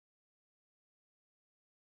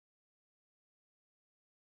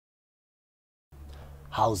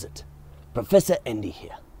How's it? Professor Andy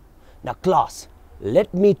here. Now class,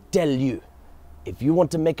 let me tell you, if you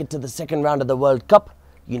want to make it to the second round of the World Cup,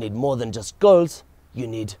 you need more than just goals, you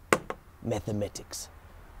need mathematics.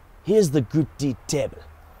 Here's the Group D table.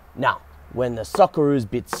 Now, when the Socceroos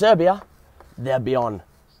beat Serbia, they'll be on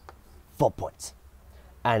 4 points.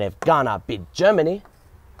 And if Ghana beat Germany,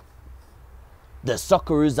 the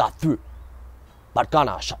Socceroos are through. But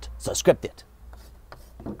Ghana are shot, so script it.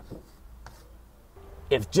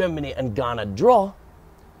 If Germany and Ghana draw,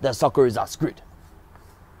 the Socceroos are screwed.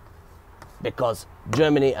 Because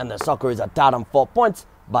Germany and the Socceroos are tied on 4 points,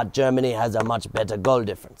 but Germany has a much better goal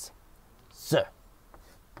difference. So,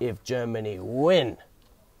 if Germany win,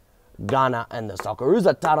 Ghana and the Socceroos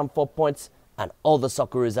are tied on 4 points, and all the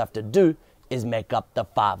Socceroos have to do is make up the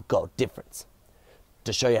 5-goal difference.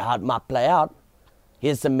 To show you how it might play out,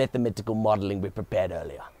 here's some mathematical modeling we prepared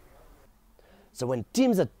earlier. So when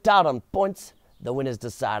teams are tied on points, the winner's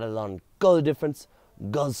decided on goal difference,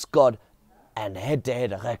 goals scored, and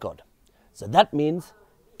head-to-head record. So that means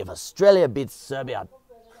if Australia beats Serbia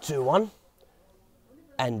 2-1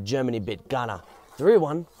 and Germany beat Ghana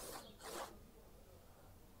 3-1,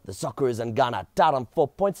 the Socceroos and Ghana are tied on 4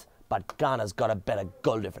 points, but Ghana's got a better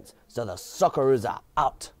goal difference. So the Socceroos are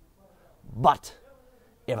out. But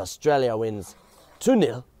if Australia wins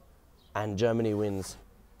 2-0 and Germany wins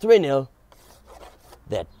 3-0,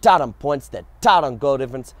 they're tied on points, they're tied on goal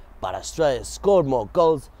difference, but Australia scored more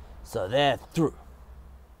goals, so they're through.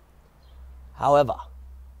 However,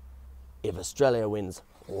 if Australia wins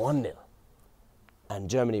 1-0 and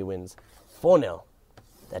Germany wins 4-0,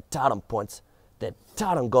 they're tied on points, they're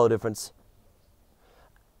tied on goal difference,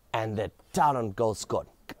 and they're tied on goals scored.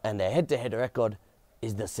 And their head-to-head record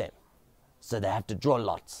is the same. So they have to draw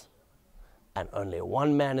lots. And only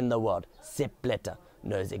one man in the world, Sepp Blatter,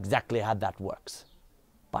 knows exactly how that works.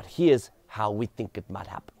 But here's how we think it might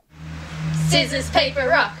happen. Scissors, paper,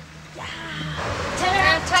 rock. Yeah. Turn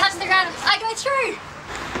around, touch the ground. I go through.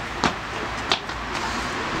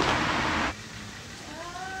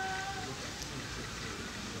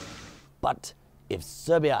 But if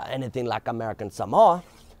Serbia are anything like American Samoa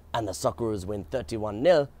and the Socceroos win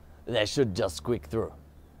 31-0, they should just squeak through.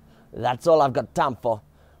 That's all I've got time for.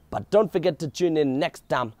 But don't forget to tune in next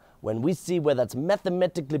time when we see whether it's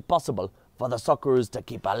mathematically possible for the Socceroos to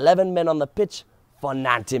keep 11 men on the pitch for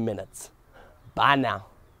 90 minutes. Bye now.